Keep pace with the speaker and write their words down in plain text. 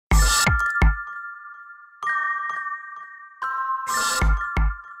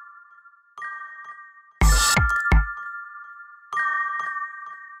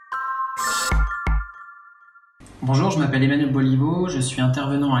Bonjour, je m'appelle Emmanuel Boisliveau, je suis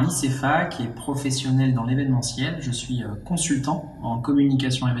intervenant à l'ISEFAC et professionnel dans l'événementiel. Je suis consultant en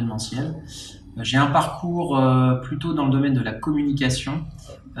communication événementielle. J'ai un parcours plutôt dans le domaine de la communication,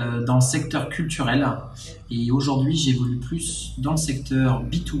 dans le secteur culturel, et aujourd'hui j'évolue plus dans le secteur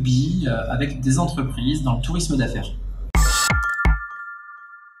B2B avec des entreprises dans le tourisme d'affaires.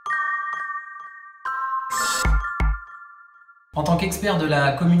 En tant qu'expert de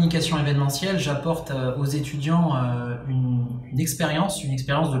la communication événementielle, j'apporte aux étudiants une expérience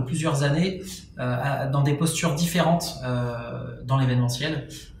de plusieurs années dans des postures différentes dans l'événementiel.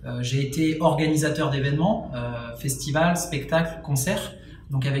 J'ai été organisateur d'événements, festivals, spectacles, concerts,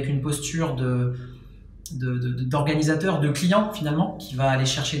 donc avec une posture d'organisateur, de client finalement, qui va aller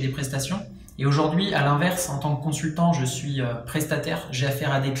chercher des prestations. Et aujourd'hui, à l'inverse, en tant que consultant, je suis prestataire, j'ai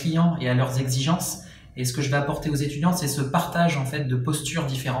affaire à des clients et à leurs exigences. Et ce que je vais apporter aux étudiants, c'est ce partage en fait de postures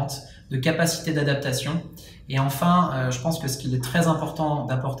différentes, de capacités d'adaptation. Et enfin, je pense que ce qu'il est très important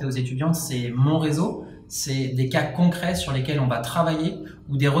d'apporter aux étudiants, c'est mon réseau, c'est des cas concrets sur lesquels on va travailler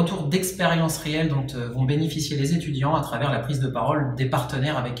ou des retours d'expérience réelle dont vont bénéficier les étudiants à travers la prise de parole des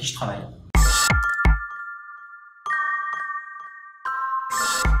partenaires avec qui je travaille.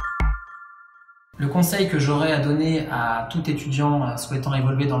 Le conseil que j'aurais à donner à tout étudiant souhaitant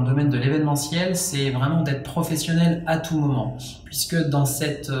évoluer dans le domaine de l'événementiel, c'est vraiment d'être professionnel à tout moment. Puisque dans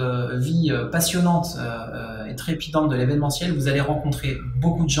cette vie passionnante et trépidante de l'événementiel, vous allez rencontrer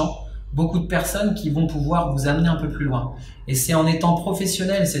beaucoup de gens, beaucoup de personnes qui vont pouvoir vous amener un peu plus loin. Et c'est en étant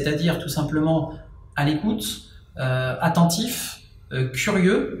professionnel, c'est-à-dire tout simplement à l'écoute, attentif,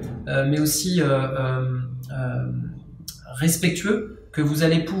 curieux, mais aussi respectueux, que vous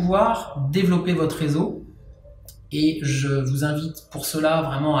allez pouvoir développer votre réseau. Et je vous invite pour cela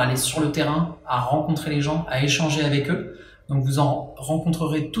vraiment à aller sur le terrain, à rencontrer les gens, à échanger avec eux. Donc vous en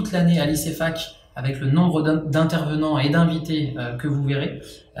rencontrerez toute l'année à l'ISEFAC avec le nombre d'intervenants et d'invités que vous verrez.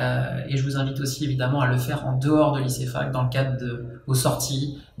 Et je vous invite aussi évidemment à le faire en dehors de l'ISEFAC dans le cadre de vos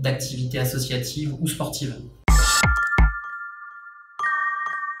sorties, d'activités associatives ou sportives.